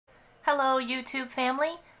Hello YouTube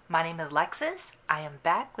family, my name is Lexus. I am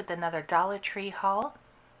back with another Dollar Tree haul.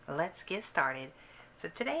 Let's get started. So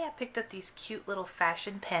today I picked up these cute little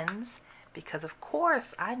fashion pens because of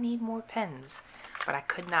course I need more pens, but I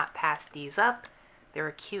could not pass these up. They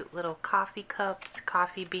were cute little coffee cups,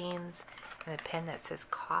 coffee beans, and a pen that says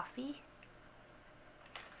coffee.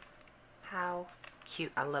 How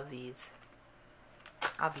cute, I love these.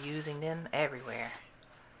 I'll be using them everywhere.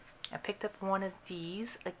 I picked up one of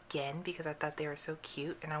these again because I thought they were so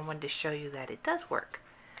cute and I wanted to show you that it does work.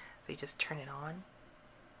 So you just turn it on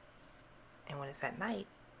and when it's at night,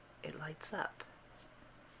 it lights up.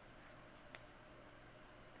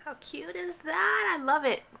 How cute is that? I love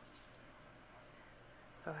it.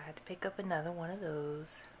 So I had to pick up another one of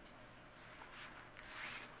those.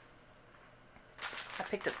 I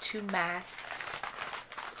picked up two masks.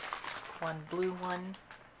 One blue one.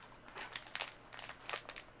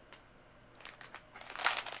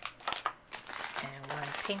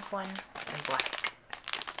 Pink one and black.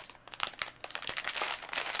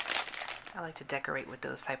 I like to decorate with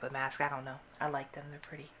those type of masks. I don't know. I like them. They're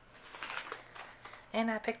pretty.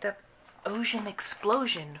 And I picked up Ocean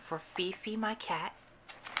Explosion for Fifi, my cat.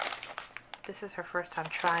 This is her first time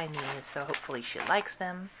trying these, so hopefully she likes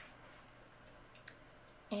them.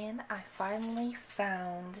 And I finally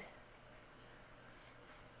found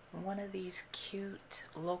one of these cute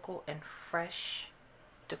local and fresh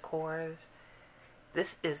decors.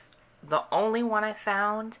 This is the only one I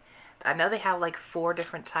found. I know they have like 4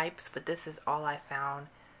 different types, but this is all I found.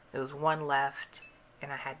 There was one left and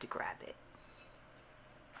I had to grab it.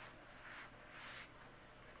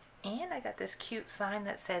 And I got this cute sign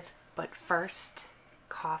that says, "But first,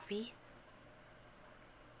 coffee."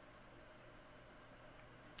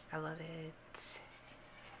 I love it.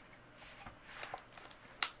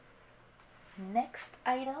 Next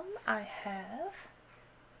item I have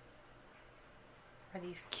are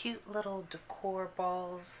these cute little decor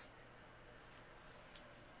balls.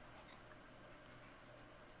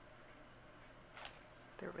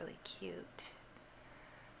 They're really cute.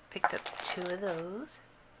 Picked up 2 of those.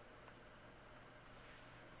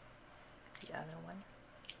 The other one.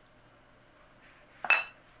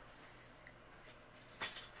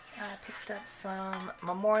 I picked up some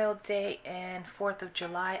Memorial Day and 4th of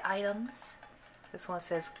July items. This one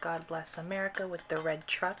says "God Bless America" with the red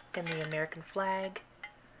truck and the American flag.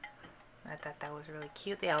 I thought that was really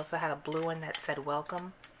cute. They also had a blue one that said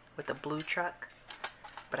 "Welcome" with a blue truck,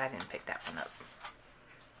 but I didn't pick that one up.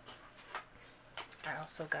 I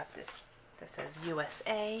also got this that says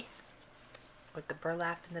USA with the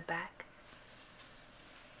burlap in the back.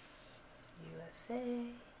 USA.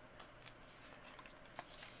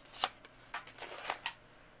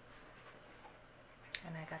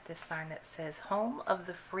 And I got this sign that says "Home of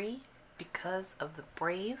the Free because of the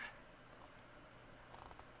Brave."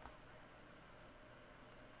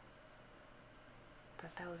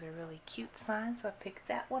 Thought that was a really cute sign, so I picked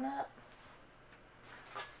that one up.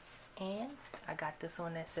 And I got this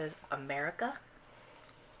one that says "America."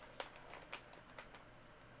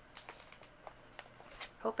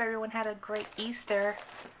 Hope everyone had a great Easter.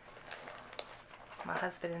 My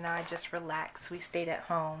husband and I just relaxed. We stayed at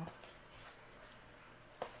home.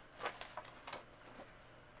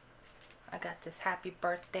 I got this happy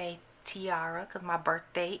birthday tiara because my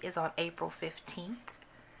birthday is on April 15th.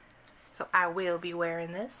 So I will be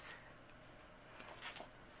wearing this.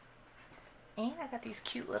 And I got these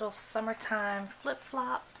cute little summertime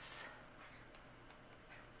flip-flops.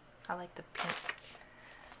 I like the pink.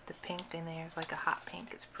 The pink in there is like a hot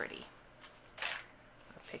pink. It's pretty.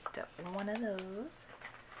 I picked up one of those.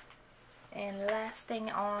 And last thing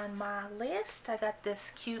on my list, I got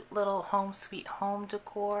this cute little Home Sweet Home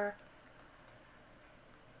decor.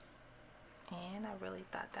 And I really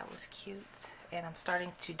thought that was cute. And I'm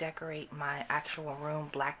starting to decorate my actual room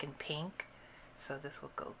black and pink. So this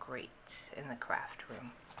will go great in the craft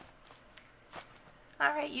room.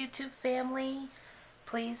 Alright YouTube family.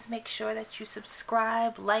 Please make sure that you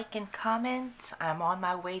subscribe, like, and comment. I'm on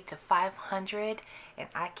my way to 500 and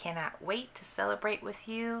I cannot wait to celebrate with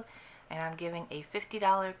you. And I'm giving a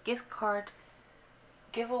 $50 gift card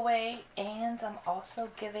giveaway. And I'm also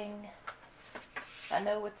giving... I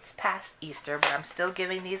know it's past Easter, but I'm still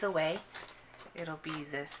giving these away. It'll be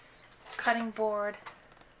this cutting board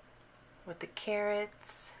with the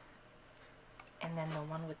carrots and then the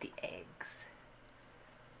one with the eggs.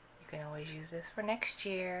 You can always use this for next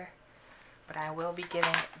year, but I will be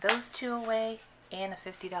giving those 2 away and a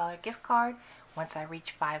 $50 gift card once I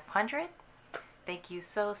reach 500. Thank you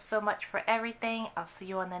so much for everything. I'll see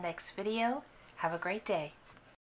you on the next video. Have a great day.